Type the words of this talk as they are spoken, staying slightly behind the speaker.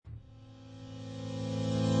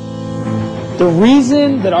The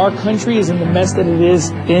reason that our country is in the mess that it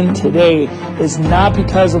is in today is not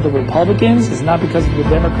because of the Republicans, it's not because of the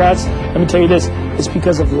Democrats. Let me tell you this, it's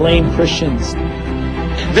because of lame Christians.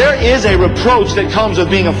 There is a reproach that comes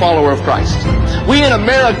with being a follower of Christ. We in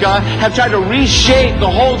America have tried to reshape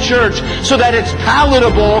the whole church so that it's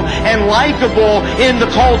palatable and likable in the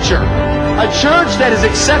culture. A church that is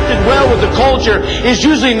accepted well with the culture is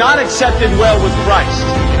usually not accepted well with Christ.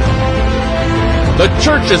 The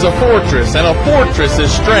church is a fortress, and a fortress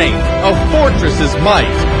is strength. A fortress is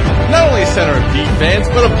might. Not only a center of defense,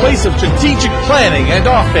 but a place of strategic planning and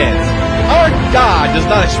offense. Our God does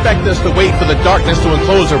not expect us to wait for the darkness to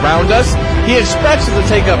enclose around us. He expects us to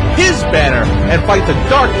take up His banner and fight the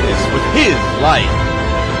darkness with His light.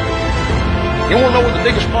 You want to know what the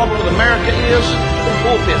biggest problem with America is? The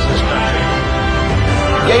pulpits in this country.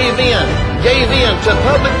 Gave in to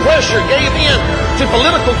public pressure, gave in to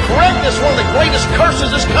political correctness. One of the greatest curses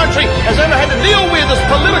this country has ever had to deal with is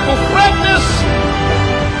political correctness.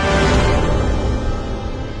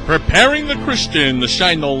 Preparing the Christian to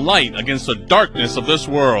shine the light against the darkness of this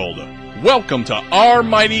world. Welcome to Our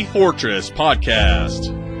Mighty Fortress Podcast.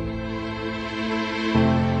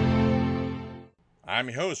 I'm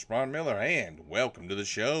your host, Ron Miller, and welcome to the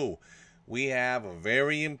show. We have a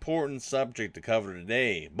very important subject to cover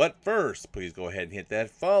today, but first, please go ahead and hit that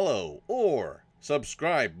follow or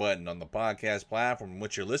subscribe button on the podcast platform in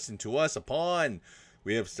which you're listening to us upon.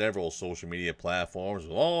 We have several social media platforms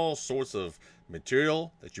with all sorts of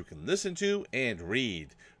material that you can listen to and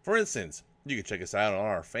read. For instance, you can check us out on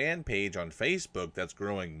our fan page on Facebook that's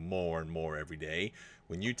growing more and more every day.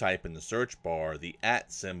 When you type in the search bar the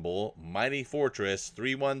 @ Mighty Fortress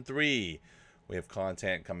 313, we have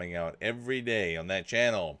content coming out every day on that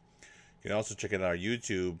channel. You can also check out our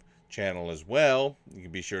YouTube channel as well. You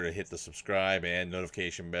can be sure to hit the subscribe and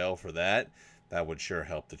notification bell for that. That would sure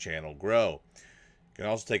help the channel grow. You can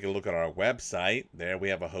also take a look at our website. There we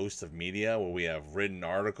have a host of media where we have written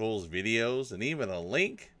articles, videos, and even a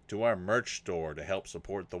link to our merch store to help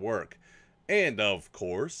support the work. And of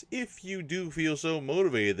course, if you do feel so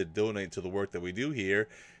motivated to donate to the work that we do here,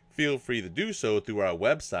 feel free to do so through our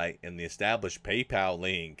website and the established PayPal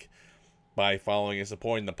link. By following and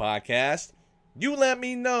supporting the podcast, you let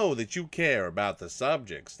me know that you care about the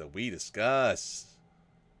subjects that we discuss.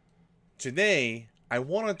 Today, I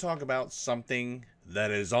want to talk about something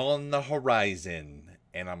that is on the horizon,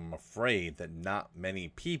 and I'm afraid that not many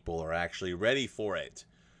people are actually ready for it.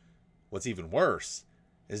 What's even worse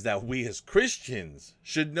is that we as Christians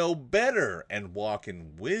should know better and walk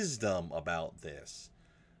in wisdom about this.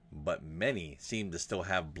 But many seem to still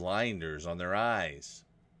have blinders on their eyes.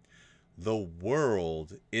 The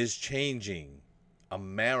world is changing.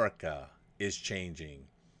 America is changing.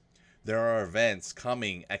 There are events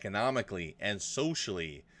coming economically and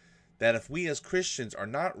socially that if we as Christians are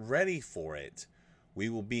not ready for it, we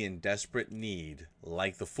will be in desperate need,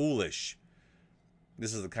 like the foolish.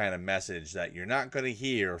 This is the kind of message that you're not going to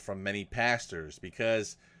hear from many pastors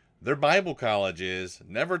because their Bible colleges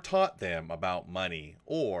never taught them about money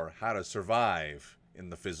or how to survive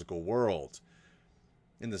in the physical world.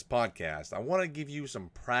 In this podcast, I want to give you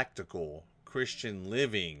some practical Christian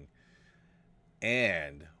living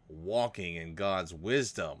and walking in God's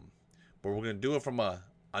wisdom, but we're going to do it from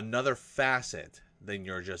another facet than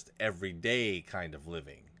your just everyday kind of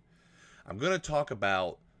living. I'm going to talk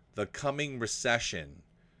about the coming recession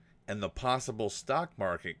and the possible stock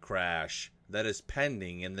market crash that is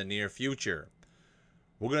pending in the near future.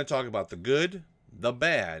 We're going to talk about the good, the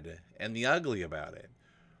bad, and the ugly about it.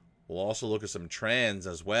 We'll also look at some trends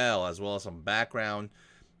as well as some background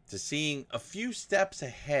to seeing a few steps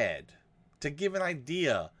ahead to give an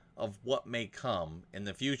idea of what may come in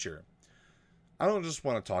the future. I don't just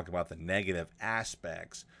want to talk about the negative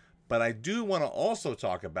aspects, but I do want to also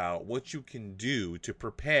talk about what you can do to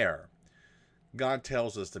prepare. God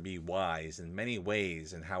tells us to be wise in many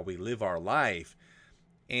ways in how we live our life,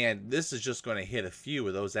 and this is just going to hit a few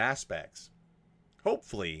of those aspects.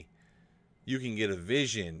 Hopefully, you can get a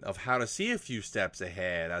vision of how to see a few steps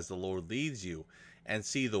ahead as the Lord leads you and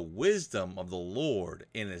see the wisdom of the Lord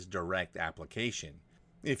in its direct application.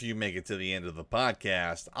 If you make it to the end of the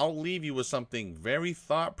podcast, I'll leave you with something very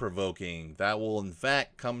thought-provoking that will in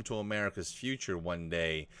fact come to America's future one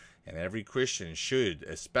day, and every Christian should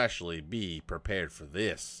especially be prepared for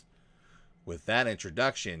this. With that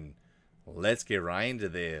introduction, let's get right into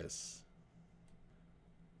this.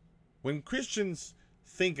 When Christians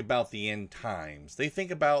think about the end times, they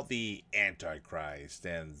think about the Antichrist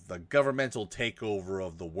and the governmental takeover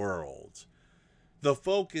of the world. The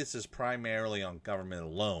focus is primarily on government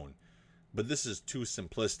alone, but this is too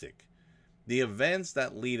simplistic. The events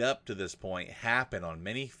that lead up to this point happen on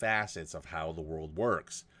many facets of how the world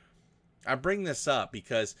works. I bring this up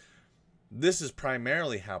because this is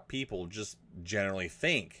primarily how people just generally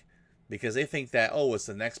think. Because they think that, oh, it's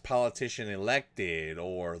the next politician elected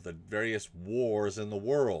or the various wars in the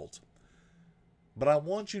world. But I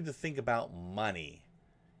want you to think about money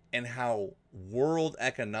and how world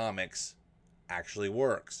economics actually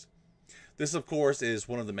works. This, of course, is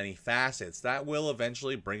one of the many facets that will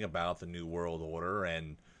eventually bring about the New World Order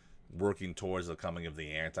and working towards the coming of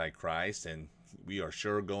the Antichrist, and we are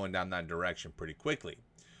sure going down that direction pretty quickly.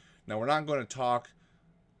 Now, we're not going to talk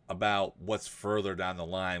about what's further down the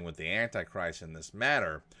line with the Antichrist in this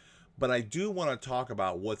matter, but I do want to talk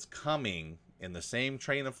about what's coming in the same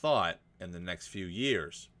train of thought in the next few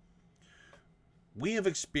years. We have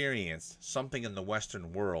experienced something in the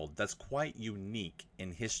Western world that's quite unique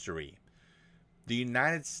in history. The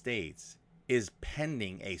United States is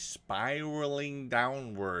pending a spiraling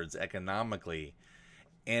downwards economically,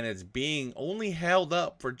 and it's being only held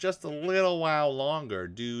up for just a little while longer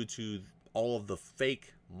due to all of the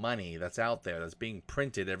fake money that's out there that's being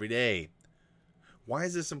printed every day. Why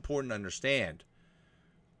is this important to understand?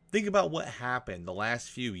 Think about what happened the last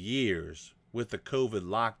few years with the COVID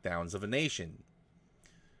lockdowns of a nation.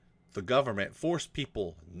 The government forced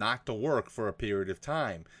people not to work for a period of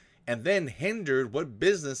time, and then hindered what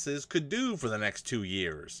businesses could do for the next 2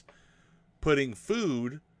 years. Putting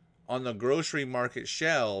food on the grocery market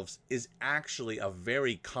shelves is actually a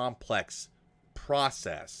very complex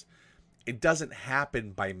process. It doesn't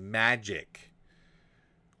happen by magic.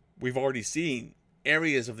 We've already seen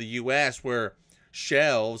areas of the U.S. where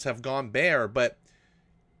shelves have gone bare, but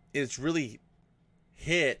it's really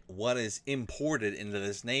hit what is imported into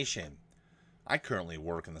this nation. I currently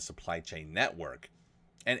work in the supply chain network,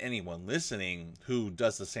 and anyone listening who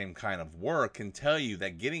does the same kind of work can tell you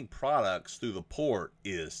that getting products through the port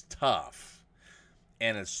is tough.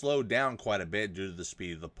 And it's slowed down quite a bit due to the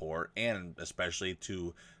speed of the port, and especially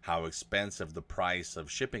to how expensive the price of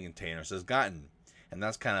shipping containers has gotten. And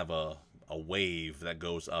that's kind of a wave that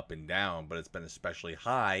goes up and down, but it's been especially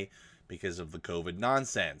high because of the COVID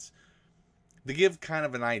nonsense. To give kind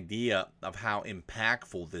of an idea of how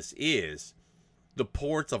impactful this is, the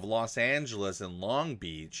ports of Los Angeles and Long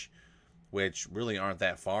Beach, which really aren't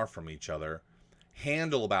that far from each other,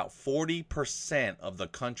 handle about 40% of the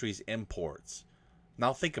country's imports.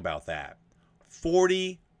 Now think about that.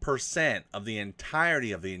 40% of the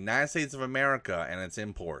entirety of the United States of America and its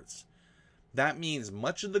imports. That means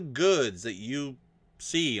much of the goods that you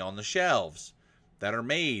see on the shelves that are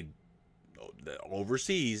made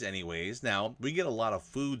overseas anyways. Now, we get a lot of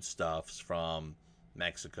foodstuffs from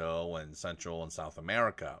Mexico and Central and South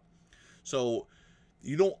America. So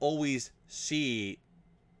you don't always see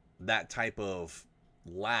that type of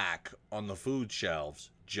lack on the food shelves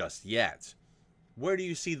just yet. Where do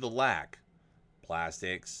you see the lack?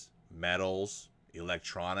 Plastics, metals,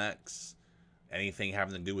 electronics, anything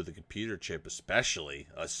having to do with the computer chip, especially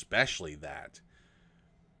that.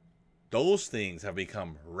 Those things have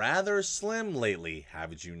become rather slim lately,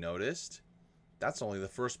 haven't you noticed? That's only the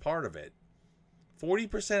first part of it.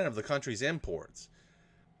 40% of the country's imports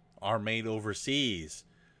are made overseas.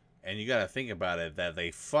 And you got to think about it, that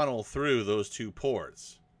they funnel through those two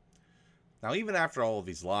ports. Now, even after all of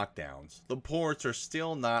these lockdowns, the ports are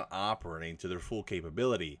still not operating to their full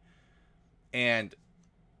capability. And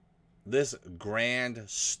this grand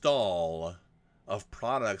stall of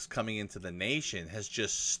products coming into the nation has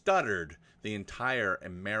just stuttered the entire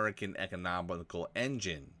American economical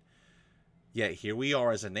engine. Yet here we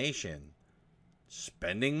are as a nation,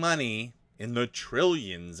 spending money in the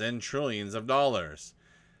trillions and trillions of dollars.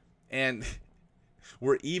 And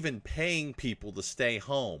we're even paying people to stay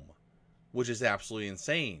home, which is absolutely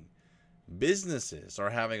insane. Businesses are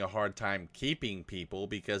having a hard time keeping people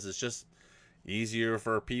because it's just easier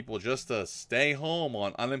for people just to stay home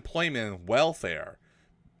on unemployment and welfare.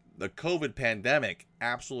 The COVID pandemic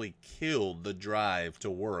absolutely killed the drive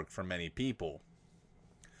to work for many people.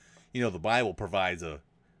 You know, the Bible provides a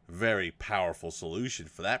very powerful solution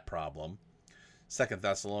for that problem. 2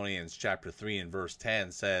 Thessalonians chapter 3 and verse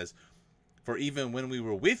 10 says, "For even when we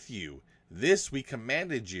were with you, this we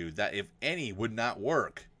commanded you, that if any would not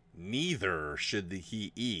work, neither should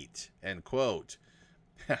he eat." End quote.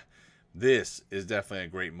 This is definitely a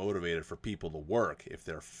great motivator for people to work if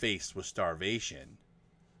they're faced with starvation.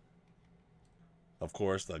 Of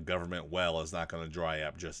course, the government well is not going to dry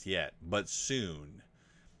up just yet, but soon.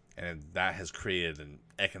 And that has created an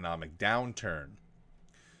economic downturn.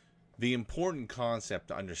 The important concept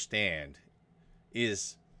to understand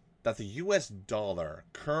is that the US dollar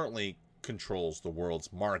currently controls the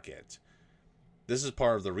world's market. This is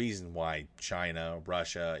part of the reason why China,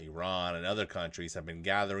 Russia, Iran, and other countries have been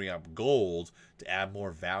gathering up gold to add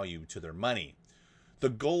more value to their money. The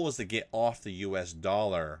goal is to get off the US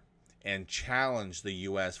dollar and challenge the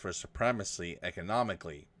US for supremacy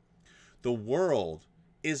economically. The world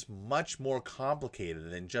is much more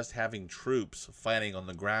complicated than just having troops fighting on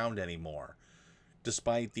the ground anymore.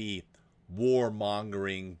 Despite the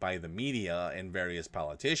warmongering by the media and various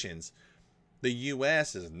politicians, the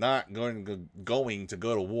U.S. is not going to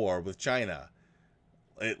go to war with China,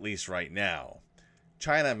 at least right now.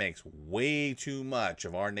 China makes way too much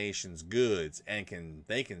of our nation's goods and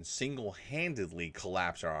they can single-handedly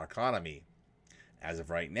collapse our economy. As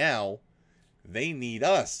of right now, they need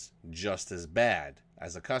us just as bad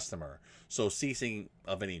as a customer, so ceasing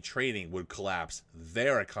of any trading would collapse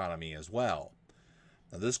their economy as well.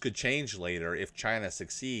 Now, this could change later if China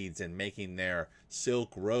succeeds in making their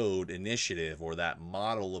Silk Road initiative, or that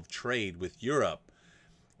model of trade with Europe.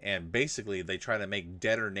 And basically, they try to make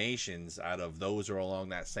debtor nations out of those who are along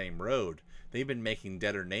that same road. They've been making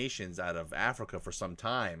debtor nations out of Africa for some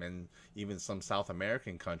time, and even some South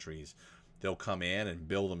American countries. They'll come in and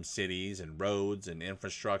build them cities and roads and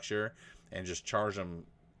infrastructure and just charge them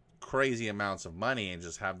crazy amounts of money and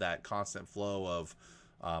just have that constant flow of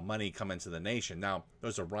money come into the nation. Now,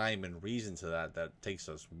 there's a rhyme and reason to that takes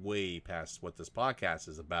us way past what this podcast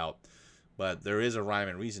is about. But there is a rhyme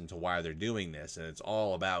and reason to why they're doing this. And it's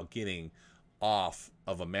all about getting off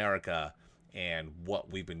of America and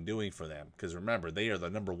what we've been doing for them. Because remember, they are the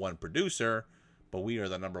number one producer, but we are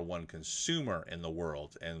the number one consumer in the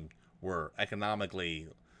world. And we're economically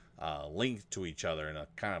linked to each other in a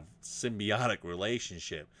kind of symbiotic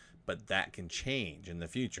relationship. But that can change in the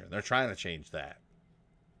future. They're trying to change that.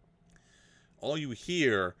 All you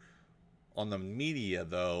hear on the media,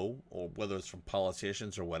 though, or whether it's from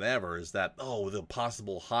politicians or whatever, is that, the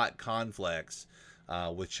possible hot conflicts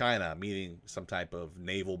with China, meaning some type of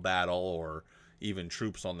naval battle or even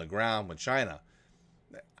troops on the ground with China.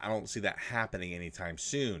 I don't see that happening anytime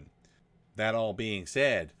soon. That all being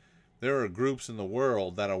said, there are groups in the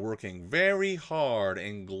world that are working very hard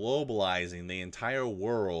in globalizing the entire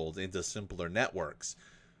world into simpler networks.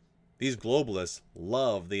 These globalists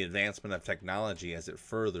love the advancement of technology as it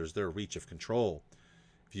furthers their reach of control.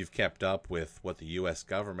 If you've kept up with what the U.S.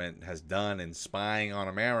 government has done in spying on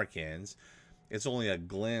Americans, it's only a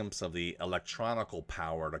glimpse of the electronical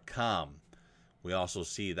power to come. We also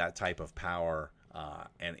see that type of power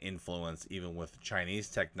and influence even with Chinese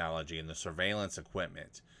technology and the surveillance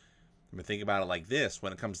equipment. I mean, think about it like this.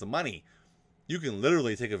 When it comes to money, you can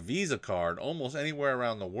literally take a Visa card almost anywhere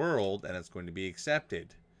around the world and it's going to be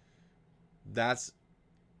accepted. That's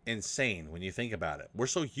insane when you think about it. We're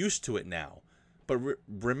so used to it now. But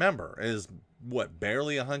remember, it is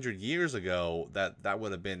barely 100 years ago that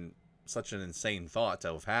would have been such an insane thought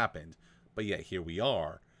to have happened. But yet here we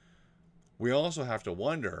are. We also have to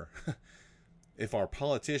wonder if our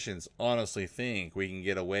politicians honestly think we can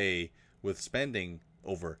get away with spending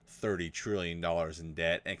over $30 trillion in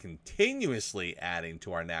debt and continuously adding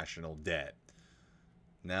to our national debt.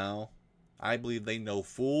 No. I believe they know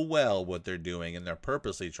full well what they're doing, and they're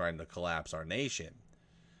purposely trying to collapse our nation.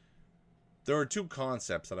 There are two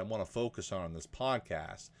concepts that I want to focus on in this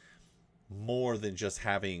podcast, more than just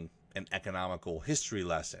having an economical history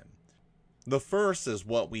lesson. The first is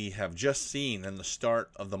what we have just seen in the start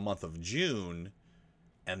of the month of June,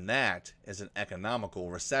 and that is an economical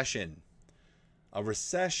recession. A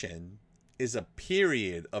recession is a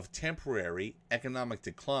period of temporary economic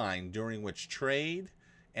decline during which trade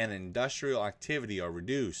and industrial activity are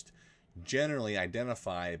reduced, generally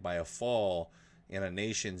identified by a fall in a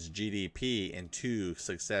nation's GDP in 2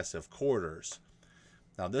 successive quarters.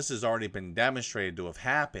 Now, this has already been demonstrated to have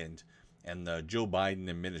happened, and the Joe Biden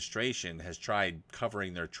administration has tried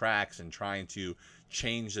covering their tracks and trying to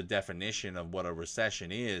change the definition of what a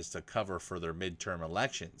recession is to cover for their midterm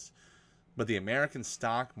elections. But the American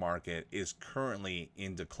stock market is currently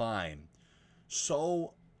in decline.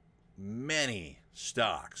 So many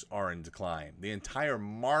stocks are in decline. The entire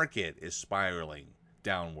market is spiraling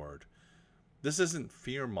downward. This isn't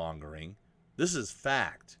fear-mongering. This is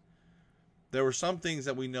fact. There were some things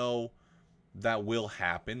that we know that will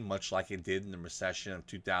happen, much like it did in the recession of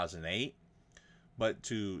 2008. But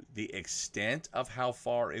to the extent of how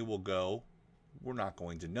far it will go, we're not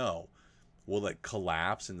going to know. Will it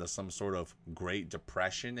collapse into some sort of Great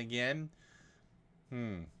Depression again?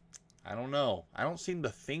 I don't know. I don't seem to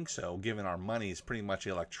think so, given our money is pretty much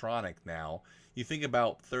electronic now. You think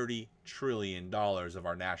about $30 trillion of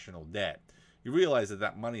our national debt. You realize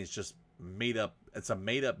that money is just made up. It's a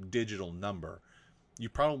made-up digital number. You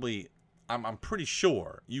probably, I'm pretty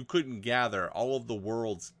sure you couldn't gather all of the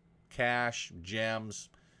world's cash, gems,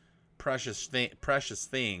 precious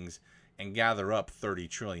things and gather up $30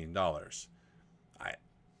 trillion.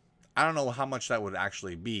 I don't know how much that would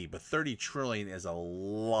actually be, but 30 trillion is a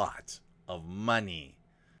lot of money.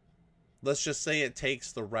 Let's just say it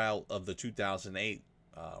takes the route of the 2008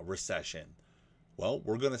 recession. Well,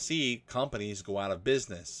 we're going to see companies go out of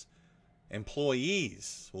business.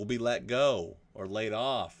 Employees will be let go or laid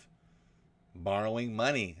off. Borrowing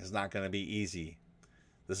money is not going to be easy.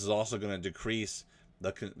 This is also going to decrease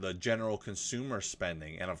the general consumer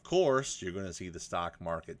spending. And of course, you're going to see the stock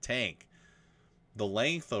market tank. The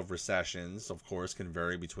length of recessions, of course, can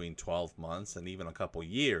vary between 12 months and even a couple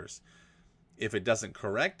years. If it doesn't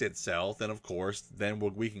correct itself, then of course, then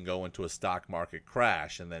we can go into a stock market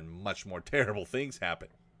crash, and then much more terrible things happen.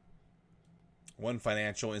 One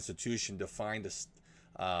financial institution defined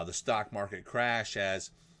the stock market crash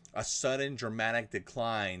as a sudden dramatic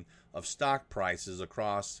decline of stock prices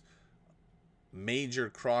across major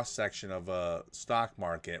cross-section of a stock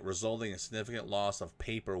market, resulting in significant loss of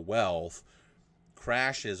paper wealth.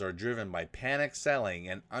 Crashes are driven by panic selling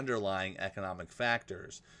and underlying economic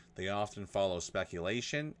factors. They often follow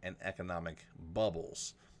speculation and economic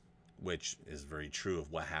bubbles, which is very true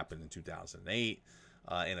of what happened in 2008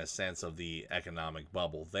 in a sense of the economic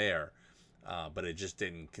bubble there. But it just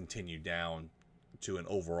didn't continue down to an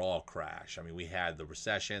overall crash. I mean, we had the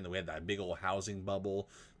recession, we had that big old housing bubble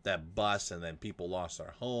that bust, and then people lost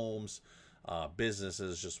their homes,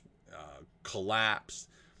 businesses just collapsed,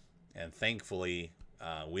 and thankfully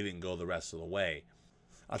we didn't go the rest of the way.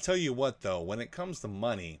 I'll tell you what though, when it comes to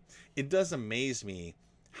money, it does amaze me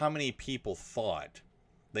how many people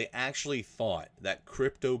they actually thought that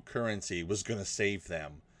cryptocurrency was going to save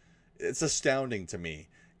them. It's astounding to me,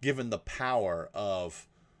 given the power of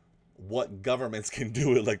what governments can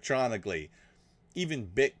do electronically. Even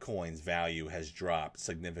Bitcoin's value has dropped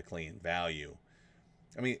significantly in value.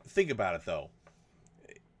 I mean, think about it though.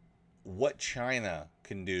 What China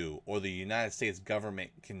can do, or the United States government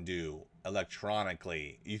can do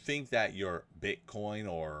electronically, you think that your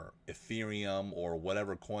Bitcoin or Ethereum or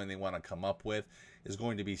whatever coin they want to come up with is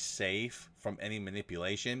going to be safe from any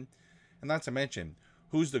manipulation? And not to mention,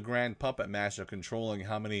 who's the grand puppet master controlling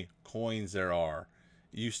how many coins there are?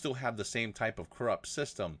 You still have the same type of corrupt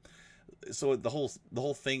system. So the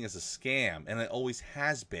whole thing is a scam, and it always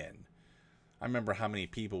has been. I remember how many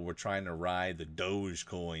people were trying to ride the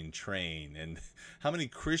Dogecoin train, and how many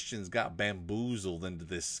Christians got bamboozled into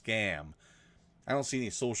this scam. I don't see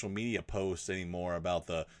any social media posts anymore about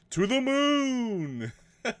the "to the moon."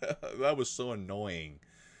 That was so annoying.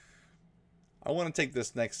 I want to take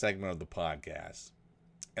this next segment of the podcast,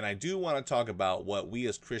 and I do want to talk about what we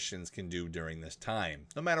as Christians can do during this time,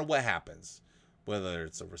 no matter what happens, whether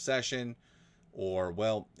it's a recession, or,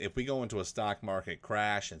 well, if we go into a stock market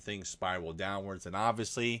crash and things spiral downwards, then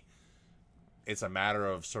obviously it's a matter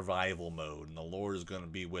of survival mode, and the Lord is going to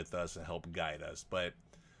be with us and help guide us. But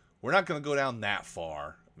we're not going to go down that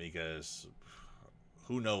far, because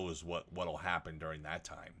who knows what will happen during that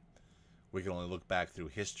time. We can only look back through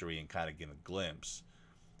history and kind of get a glimpse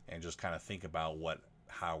and just kind of think about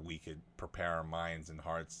how we could prepare our minds and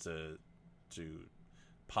hearts to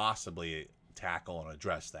possibly tackle and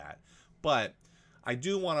address that. But I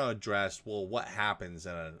do want to address, well, what happens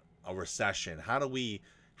in a recession? How do we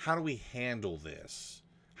handle this?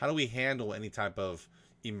 How do we handle any type of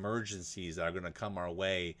emergencies that are going to come our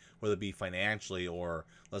way, whether it be financially, or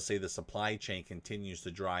let's say the supply chain continues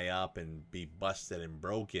to dry up and be busted and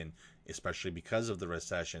broken, especially because of the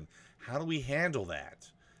recession? How do we handle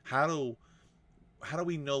that? How do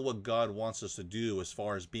we know what God wants us to do as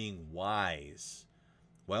far as being wise?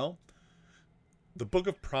 Well, the book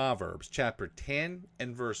of Proverbs, chapter 10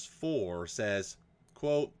 and verse 4 says,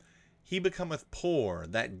 quote, "He becometh poor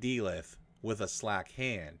that dealeth with a slack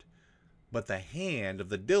hand, but the hand of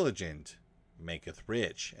the diligent maketh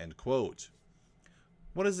rich." End quote.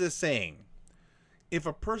 What is this saying? If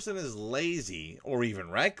a person is lazy or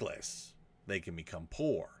even reckless, they can become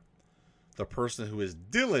poor. The person who is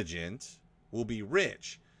diligent will be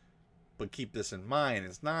rich. But keep this in mind,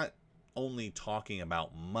 it's not only talking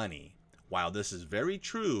about money. While this is very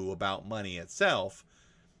true about money itself,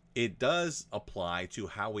 it does apply to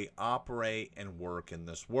how we operate and work in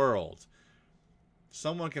this world.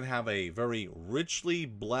 Someone can have a very richly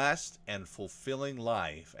blessed and fulfilling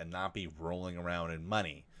life and not be rolling around in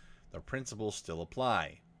money. The principles still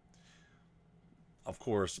apply. Of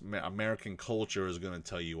course, American culture is going to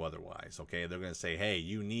tell you otherwise, okay? They're going to say, hey,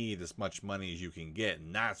 you need as much money as you can get,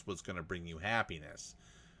 and that's what's going to bring you happiness.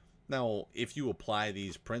 Now, if you apply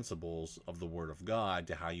these principles of the Word of God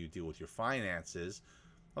to how you deal with your finances,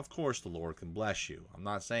 of course the Lord can bless you. I'm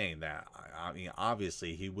not saying that. I mean,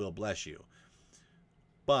 obviously, He will bless you.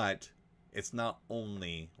 But it's not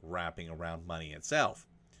only wrapping around money itself.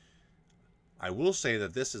 I will say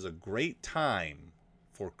that this is a great time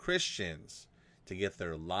for Christians to get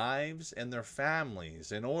their lives and their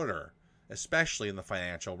families in order, especially in the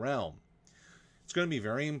financial realm. It's going to be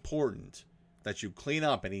very important that you clean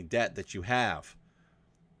up any debt that you have.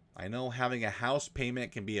 I know having a house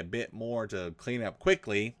payment can be a bit more to clean up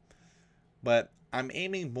quickly, but I'm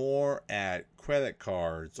aiming more at credit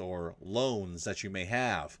cards or loans that you may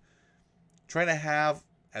have. Try to have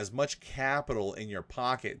as much capital in your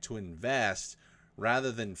pocket to invest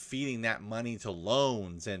rather than feeding that money to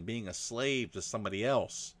loans and being a slave to somebody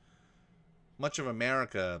else. Much of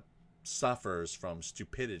America suffers from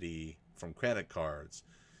stupidity from credit cards,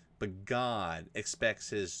 but God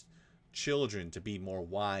expects His children to be more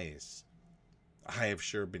wise. I have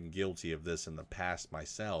sure been guilty of this in the past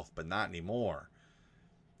myself, but not anymore.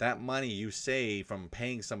 That money you save from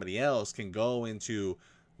paying somebody else can go into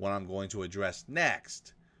what I'm going to address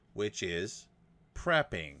next, which is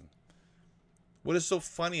prepping. What is so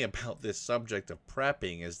funny about this subject of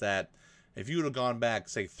prepping is that if you would have gone back,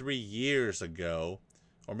 say, 3 years ago,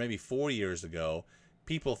 or maybe 4 years ago,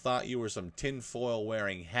 people thought you were some tinfoil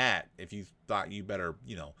wearing hat if you thought you better,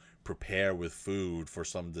 prepare with food for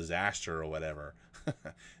some disaster or whatever.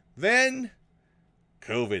 Then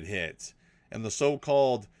COVID hit, and the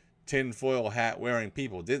so-called tinfoil hat wearing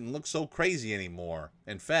people didn't look so crazy anymore.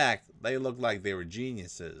 In fact, they looked like they were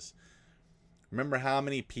geniuses. Remember how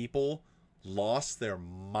many people lost their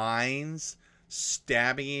minds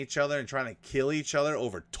stabbing each other and trying to kill each other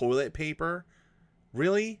over toilet paper?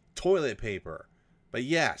 Really? Toilet paper. But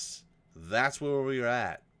yes, that's where we were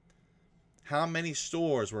at. How many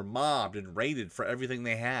stores were mobbed and raided for everything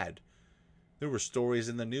they had? There were stories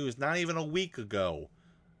in the news not even a week ago,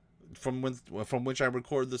 from which I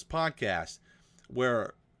recorded this podcast,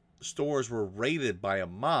 where stores were raided by a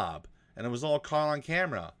mob, and it was all caught on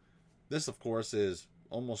camera. This, of course, is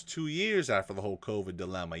almost 2 years after the whole COVID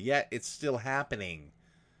dilemma, yet it's still happening.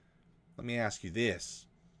 Let me ask you this.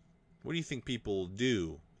 What do you think people will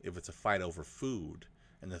do if it's a fight over food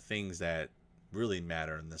and the things that really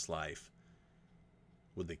matter in this life?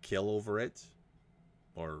 Would they kill over it?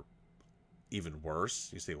 Or even worse?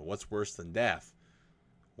 You say, well, what's worse than death?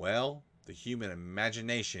 Well, the human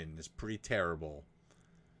imagination is pretty terrible.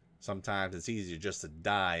 Sometimes it's easier just to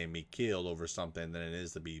die and be killed over something than it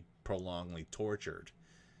is to be prolongedly tortured.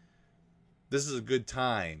 This is a good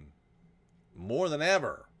time, more than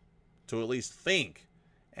ever, to at least think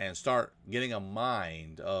and start getting a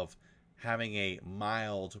mind of having a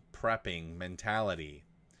mild prepping mentality.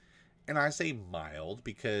 And I say mild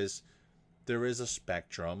because there is a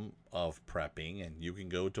spectrum of prepping, and you can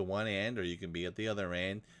go to one end or you can be at the other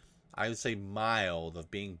end. I would say mild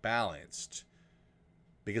of being balanced,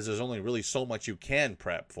 because there's only really so much you can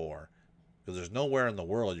prep for, because there's nowhere in the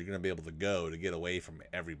world you're going to be able to go to get away from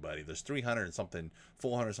everybody. There's 400 something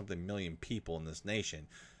million people in this nation.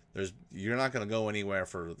 You're not going to go anywhere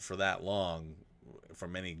for that long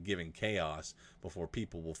from any given chaos before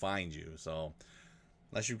people will find you. So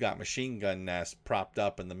unless you've got machine gun nests propped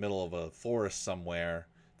up in the middle of a forest somewhere,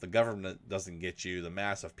 the government doesn't get you, the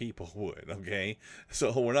mass of people would, okay?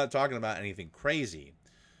 So we're not talking about anything crazy,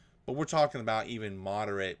 but we're talking about even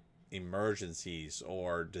moderate emergencies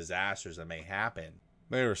or disasters that may happen.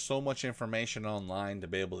 There is so much information online to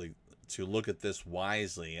be able to look at this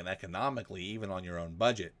wisely and economically, even on your own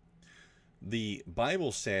budget. The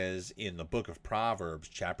Bible says in the book of Proverbs,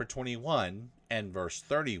 chapter 21 and verse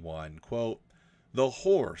 31, quote, "The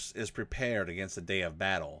horse is prepared against the day of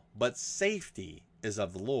battle, but safety is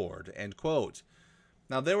of the Lord," end quote.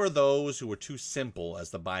 Now, there are those who are too simple, as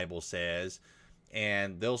the Bible says,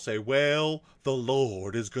 and they'll say, well, the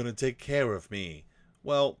Lord is going to take care of me.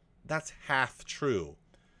 Well, that's half true.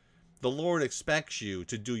 The Lord expects you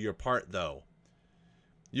to do your part, though.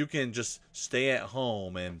 You can just stay at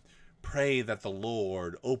home and pray that the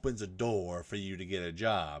Lord opens a door for you to get a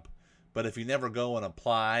job. But if you never go and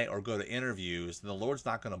apply or go to interviews, then the Lord's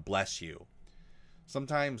not going to bless you.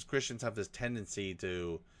 Sometimes Christians have this tendency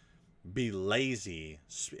to be lazy,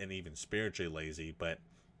 and even spiritually lazy, but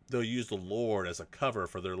they'll use the Lord as a cover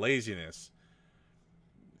for their laziness.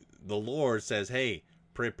 The Lord says, hey,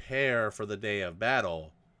 prepare for the day of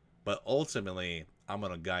battle, but ultimately, I'm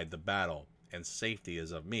going to guide the battle, and safety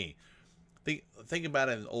is of me. Think about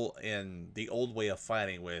it in the old way of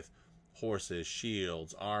fighting with horses,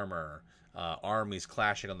 shields, armor, armies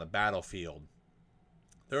clashing on the battlefield.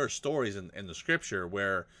 There are stories in the scripture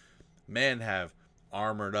where Men have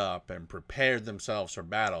armored up and prepared themselves for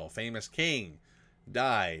battle. Famous king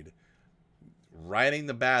died riding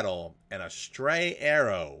the battle, and a stray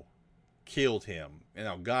arrow killed him. And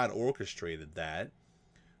now God orchestrated that.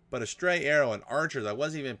 But a stray arrow, an archer that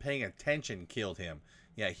wasn't even paying attention, killed him.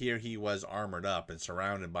 Yet here he was armored up and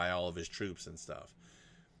surrounded by all of his troops and stuff.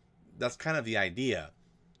 That's kind of the idea.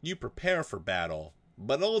 You prepare for battle,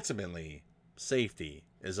 but ultimately, safety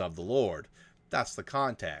is of the Lord. That's the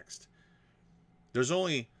context. There's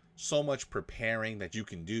only so much preparing that you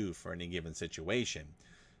can do for any given situation.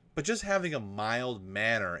 But just having a mild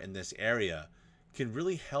manner in this area can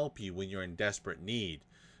really help you when you're in desperate need.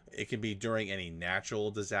 It can be during any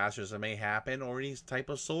natural disasters that may happen, or any type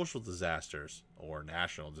of social disasters, or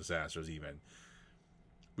national disasters even.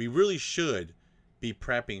 We really should be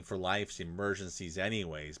prepping for life's emergencies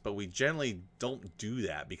anyways, but we generally don't do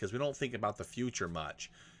that because we don't think about the future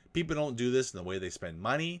much. People don't do this in the way they spend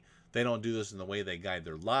money. They don't do this in the way they guide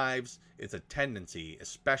their lives. It's a tendency,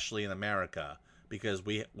 especially in America, because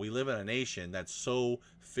we live in a nation that's so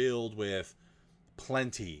filled with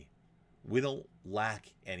plenty. We don't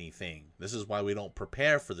lack anything. This is why we don't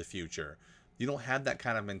prepare for the future. You don't have that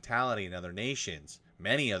kind of mentality in other nations,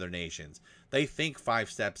 many other nations. They think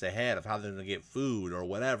 5 steps ahead of how they're going to get food or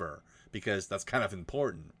whatever, because that's kind of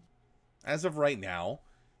important. As of right now,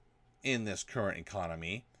 in this current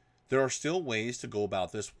economy, there are still ways to go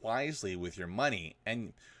about this wisely with your money,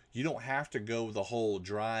 and you don't have to go the whole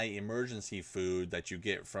dry emergency food that you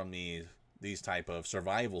get from these type of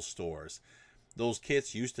survival stores. Those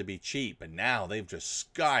kits used to be cheap, and now they've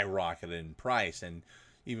just skyrocketed in price. And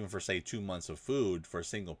even for, say, 2 months of food for a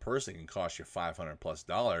single person can cost you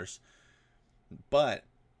 $500+. But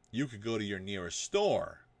you could go to your nearest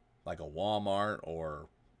store, like a Walmart or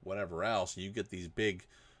whatever else, and you get these big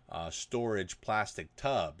storage plastic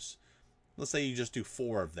tubs. Let's say you just do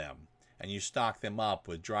 4 of them, and you stock them up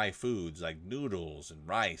with dry foods like noodles and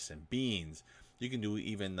rice and beans. You can do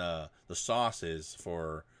even the sauces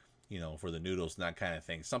for the noodles and that kind of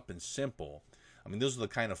thing. Something simple. I mean, those are the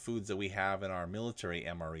kind of foods that we have in our military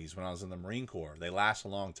MREs when I was in the Marine Corps. They last a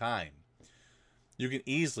long time. You can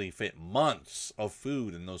easily fit months of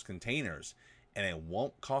food in those containers, and it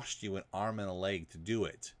won't cost you an arm and a leg to do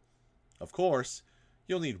it. Of course,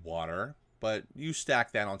 you'll need water, but you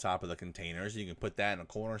stack that on top of the containers. You can put that in a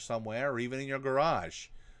corner somewhere or even in your garage.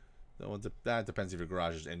 That depends if your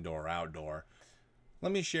garage is indoor or outdoor.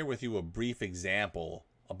 Let me share with you a brief example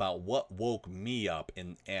about what woke me up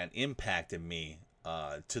and impacted me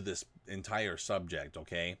to this entire subject,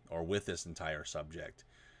 okay? Or with this entire subject.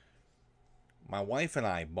 My wife and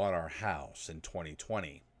I bought our house in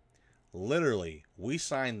 2020. Literally, we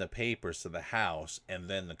signed the papers to the house, and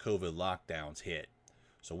then the COVID lockdowns hit.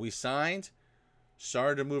 So we signed,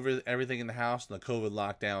 started to move everything in the house, and the COVID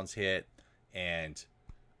lockdowns hit, and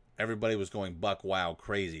everybody was going buck wild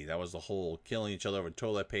crazy. That was the whole killing each other over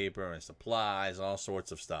toilet paper and supplies and all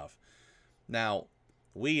sorts of stuff. Now,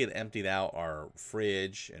 we had emptied out our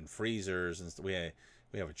fridge and freezers, and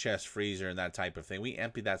we have a chest freezer and that type of thing. We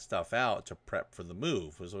emptied that stuff out to prep for the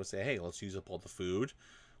move. So we say, hey, let's use up all the food.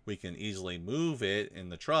 We can easily move it in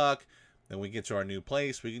the truck. Then we get to our new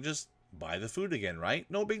place. We can just buy the food again, right?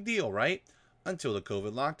 No big deal, right? Until the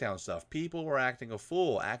COVID lockdown stuff. People were acting a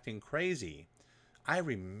fool, acting crazy. I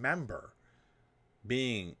remember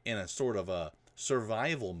being in a sort of a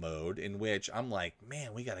survival mode in which I'm like,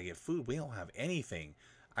 man, we got to get food. We don't have anything.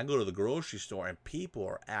 I go to the grocery store and people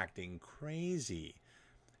are acting crazy.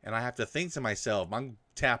 And I have to think to myself, I'm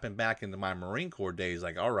tapping back into my Marine Corps days,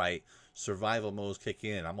 like, all right, survival mode's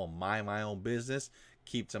kicking in. I'm going to mind my own business,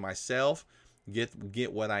 keep to myself,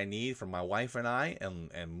 get what I need from my wife and I,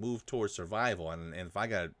 and move towards survival. And if I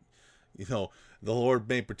got, the Lord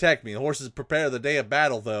may protect me. The horses prepare the day of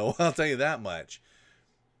battle, though. I'll tell you that much.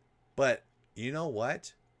 But you know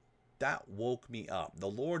what? That woke me up. The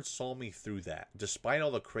Lord saw me through that. Despite all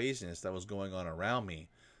the craziness that was going on around me,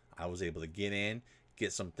 I was able to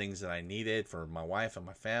get some things that I needed for my wife and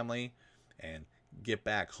my family, and get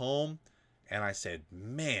back home. And I said,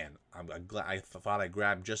 man, I'm glad. I thought I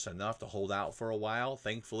grabbed just enough to hold out for a while.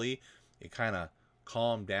 Thankfully, it kind of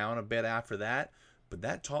calmed down a bit after that. But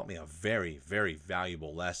that taught me a very, very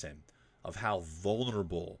valuable lesson of how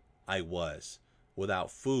vulnerable I was without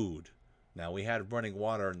food. Now, we had running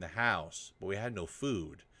water in the house, but we had no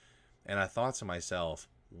food. And I thought to myself,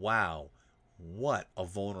 wow, what a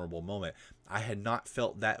vulnerable moment. I had not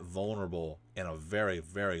felt that vulnerable in a very,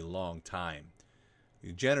 very long time.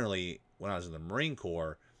 Generally, when I was in the Marine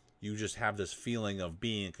Corps, you just have this feeling of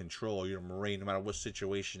being in control. You're a Marine no matter what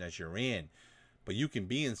situation that you're in. But you can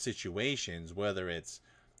be in situations, whether it's,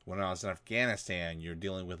 When I was in Afghanistan, you're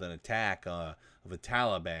dealing with an attack of the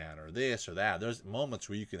Taliban or this or that. There's moments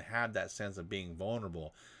where you can have that sense of being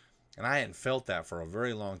vulnerable. And I hadn't felt that for a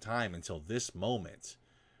very long time until this moment.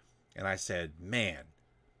 And I said, man,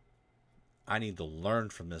 I need to learn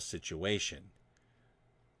from this situation.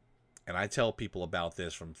 And I tell people about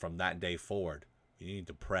this from that day forward. You need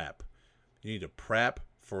to prep. You need to prep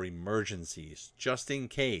for emergencies, just in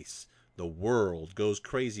case the world goes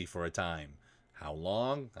crazy for a time. How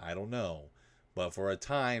long? I don't know. But for a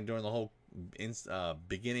time during the whole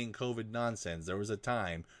beginning COVID nonsense, there was a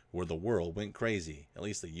time where the world went crazy. At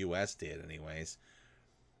least the U.S. did anyways.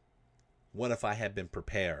 What if I had been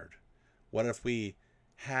prepared? What if we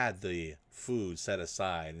had the food set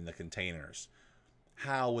aside in the containers?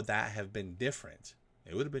 How would that have been different?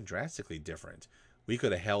 It would have been drastically different. We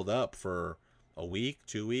could have held up for a week,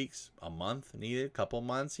 2 weeks, a month needed, a couple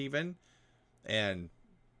months even. And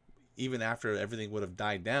even after everything would have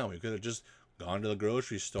died down, we could have just gone to the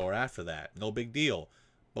grocery store after that. No big deal.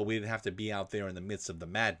 But we didn't have to be out there in the midst of the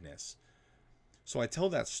madness. So I tell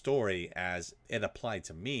that story as it applied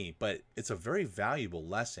to me, but it's a very valuable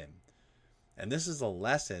lesson. And this is a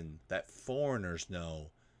lesson that foreigners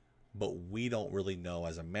know, but we don't really know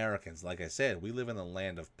as Americans. Like I said, we live in a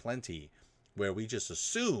land of plenty where we just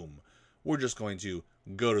assume we're just going to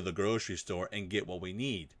go to the grocery store and get what we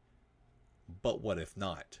need. But what if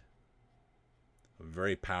not? A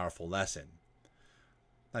very powerful lesson.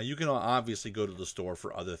 Now, you can obviously go to the store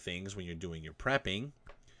for other things when you're doing your prepping.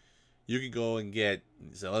 You can go and get,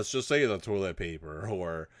 so let's just say the toilet paper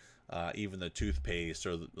or even the toothpaste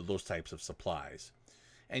or those types of supplies.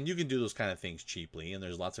 And you can do those kind of things cheaply, and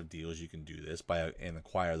there's lots of deals you can do this by and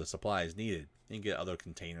acquire the supplies needed. You can get other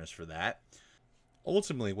containers for that.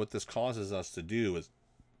 Ultimately, what this causes us to do is,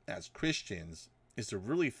 as Christians, is to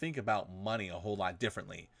really think about money a whole lot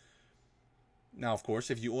differently. Now, of course,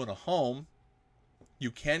 if you own a home, you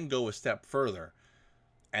can go a step further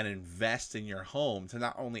and invest in your home to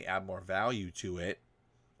not only add more value to it,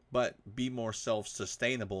 but be more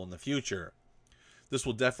self-sustainable in the future. This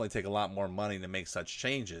will definitely take a lot more money to make such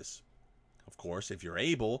changes. Of course, if you're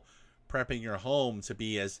able, prepping your home to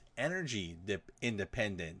be as energy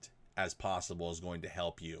independent as possible is going to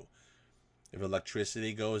help you. If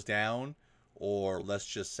electricity goes down, or let's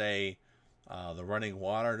just say the running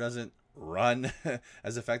water doesn't run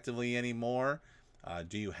as effectively anymore,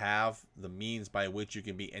 do you have the means by which you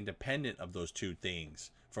can be independent of those two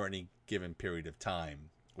things for any given period of time?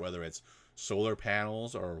 Whether it's solar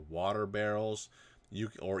panels or water barrels,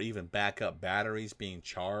 or even backup batteries being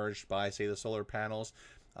charged by, say, the solar panels.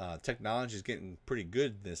 Technology is getting pretty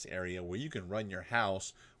good in this area where you can run your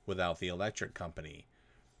house without the electric company.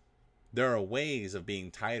 There are ways of being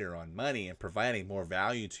tighter on money and providing more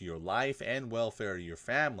value to your life and welfare to your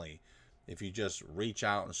family if you just reach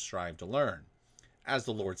out and strive to learn. As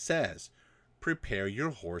the Lord says, prepare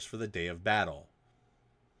your horse for the day of battle.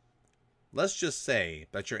 Let's just say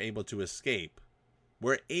that you're able to escape.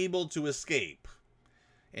 We're able to escape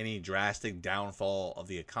any drastic downfall of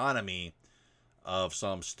the economy, of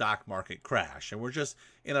some stock market crash, and we're just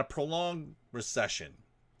in a prolonged recession.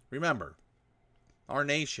 Remember, our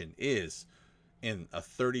nation is in a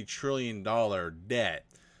 $30 trillion debt.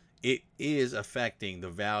 It is affecting the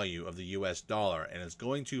value of the US dollar, and it's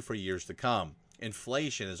going to for years to come.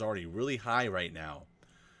 Inflation is already really high right now.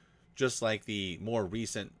 Just like the more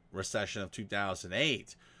recent recession of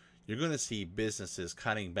 2008, you're going to see businesses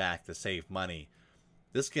cutting back to save money.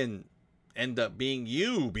 This can end up being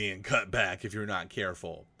you being cut back if you're not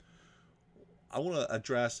careful. I want to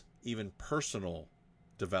address even personal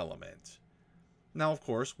development. Now, of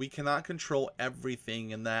course, we cannot control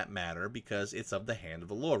everything in that matter because it's of the hand of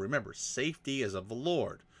the Lord. Remember, safety is of the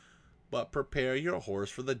Lord. But prepare your horse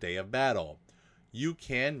for the day of battle. You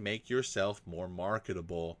can make yourself more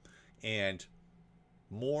marketable and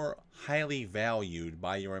more highly valued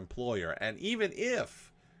by your employer. And even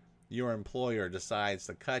if your employer decides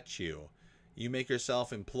to cut you, you make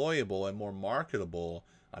yourself employable and more marketable,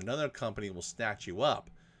 another company will snatch you up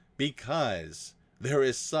because there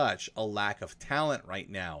is such a lack of talent right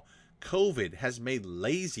now. COVID has made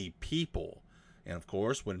lazy people. And of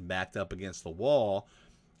course, when backed up against the wall,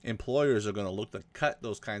 employers are going to look to cut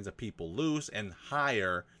those kinds of people loose and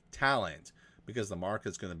hire talent because the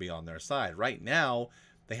market's going to be on their side. Right now,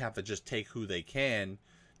 they have to just take who they can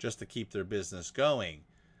just to keep their business going.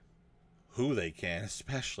 Who they can,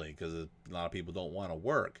 especially, because a lot of people don't want to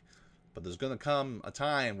work. But there's going to come a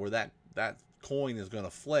time where that coin is going to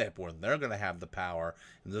flip, where they're going to have the power,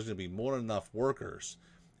 and there's going to be more than enough workers.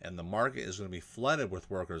 And the market is going to be flooded with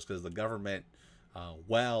workers because the government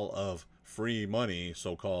well of free money,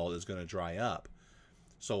 so-called, is going to dry up.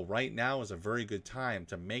 So right now is a very good time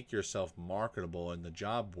to make yourself marketable in the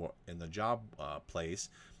job place,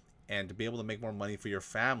 and to be able to make more money for your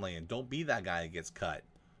family. And don't be that guy that gets cut,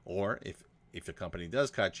 or if the company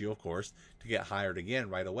does cut you, of course, to get hired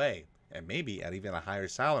again right away, and maybe at even a higher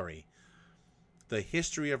salary. The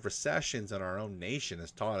history of recessions in our own nation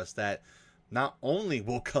has taught us that not only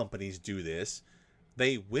will companies do this,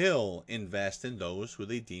 they will invest in those who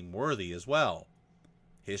they deem worthy as well.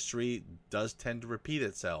 History does tend to repeat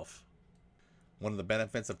itself. One of the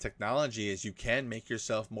benefits of technology is you can make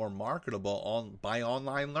yourself more marketable by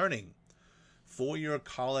online learning. Four-year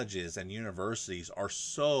colleges and universities are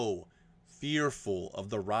so fearful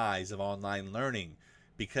of the rise of online learning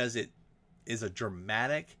because it is a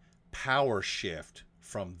dramatic power shift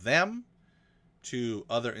from them to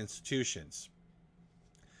other institutions.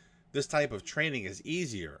 This type of training is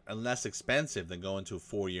easier and less expensive than going to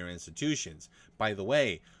four-year institutions. By the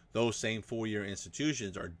way, those same four-year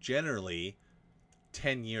institutions are generally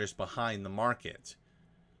 10 years behind the market.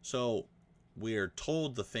 So we're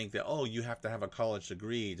told to think that, oh, you have to have a college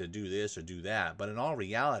degree to do this or do that. But in all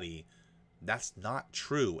reality, that's not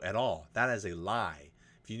true at all. That is a lie.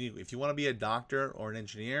 If you want to be a doctor or an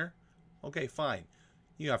engineer, okay, fine.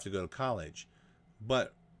 You have to go to college.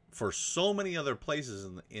 But for so many other places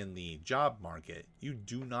in the job market, you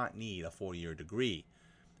do not need a four-year degree.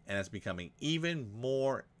 And it's becoming even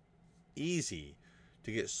more easy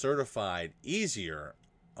to get certified easier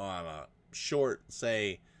on a short,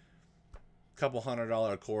 say, couple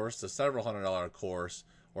 $100 course to several $100 course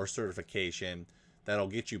or certification that'll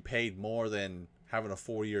get you paid more than having a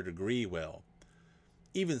four-year degree will.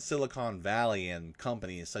 Even Silicon Valley and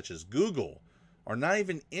companies such as Google are not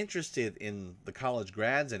even interested in the college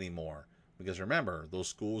grads anymore, because remember, those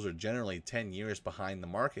schools are generally 10 years behind the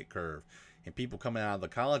market curve, and people coming out of the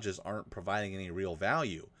colleges aren't providing any real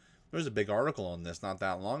value. There was a big article on this not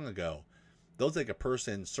that long ago. They'll take a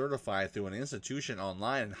person certified through an institution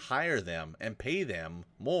online and hire them and pay them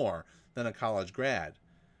more than a college grad.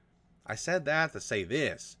 I said that to say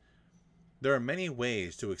this. There are many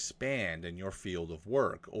ways to expand in your field of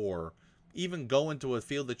work, or even go into a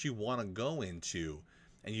field that you want to go into,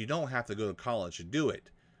 and you don't have to go to college to do it.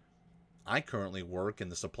 I currently work in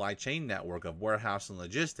the supply chain network of warehouse and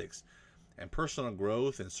logistics, and personal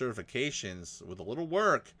growth and certifications with a little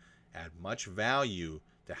work add much value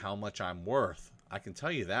to how much I'm worth. I can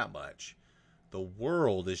tell you that much. The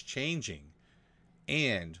world is changing,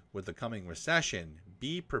 and with the coming recession,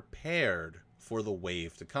 be prepared for the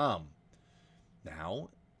wave to come.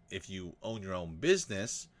 Now, if you own your own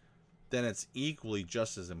business, then it's equally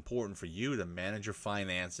just as important for you to manage your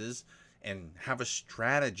finances and have a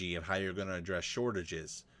strategy of how you're going to address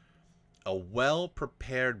shortages. A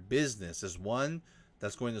well-prepared business is one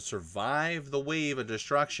that's going to survive the wave of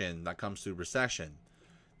destruction that comes through recession.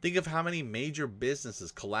 Think of how many major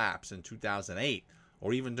businesses collapsed in 2008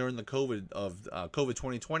 or even during the COVID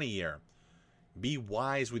 2020 year. Be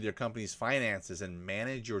wise with your company's finances and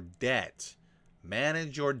manage your debt.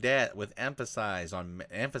 Manage your debt with emphasization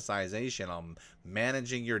on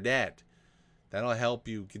managing your debt. That'll help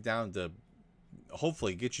you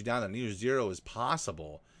hopefully get you down to near zero as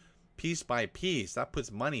possible. Piece by piece, that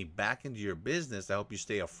puts money back into your business to help you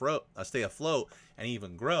stay afloat and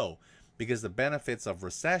even grow. Because the benefits of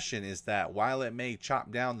recession is that while it may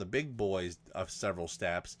chop down the big boys of several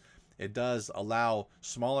steps, it does allow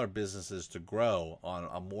smaller businesses to grow on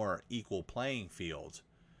a more equal playing field.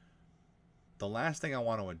 The last thing I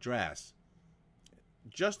want to address,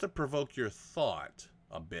 just to provoke your thought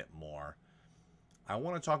a bit more, I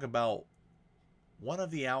want to talk about one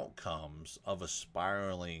of the outcomes of a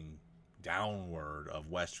spiraling downward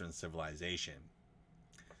of Western civilization.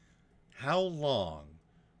 How long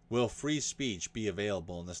will free speech be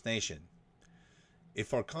available in this nation?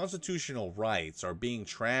 If our constitutional rights are being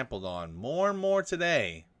trampled on more and more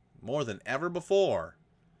today, more than ever before,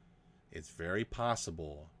 it's very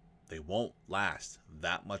possible they won't last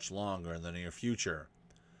that much longer in the near future.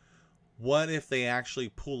 What if they actually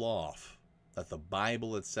pull off that the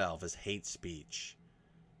Bible itself is hate speech?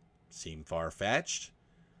 Seem far-fetched?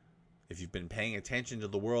 If you've been paying attention to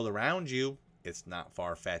the world around you, it's not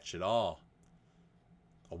far-fetched at all.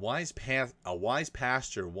 A wise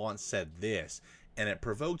pastor once said this, and it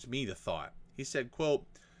provoked me to thought. He said, quote,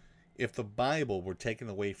 "If the Bible were taken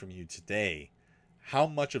away from you today, how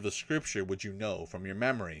much of the scripture would you know from your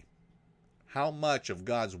memory? How much of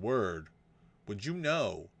God's word would you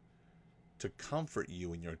know to comfort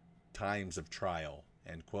you in your times of trial?"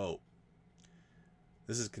 End quote.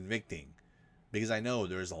 This is convicting because I know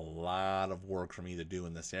there's a lot of work for me to do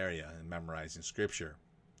in this area in memorizing scripture.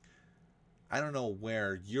 I don't know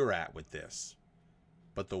where you're at with this,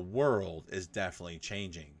 but the world is definitely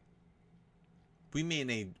changing. We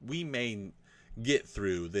may get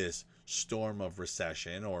through this storm of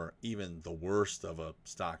recession or even the worst of a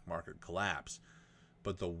stock market collapse,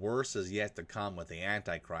 but the worst is yet to come with the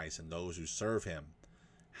Antichrist and those who serve him.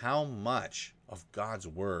 How much of God's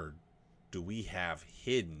word do we have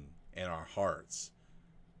hidden in our hearts?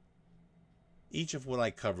 Each of what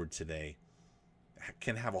I covered today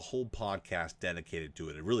can have a whole podcast dedicated to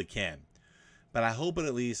it. It really can. But I hope it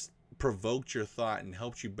at least provoked your thought and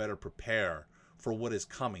helped you better prepare for what is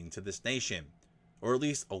coming to this nation, or at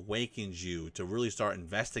least awakens you to really start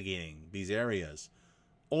investigating these areas.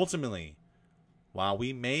 Ultimately, while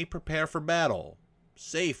we may prepare for battle,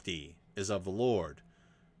 safety is of the Lord.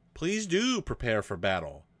 Please do prepare for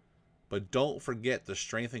battle, but don't forget to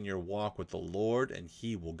strengthen your walk with the Lord, and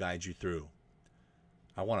He will guide you through.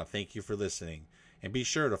 I want to thank you for listening, and be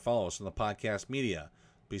sure to follow us on the podcast media.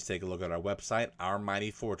 Please take a look at our website,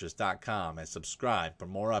 ourmightyfortress.com, and subscribe for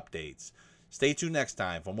more updates. Stay tuned next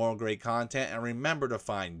time for more great content, and remember to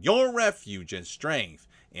find your refuge and strength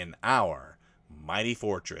in our mighty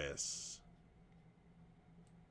fortress.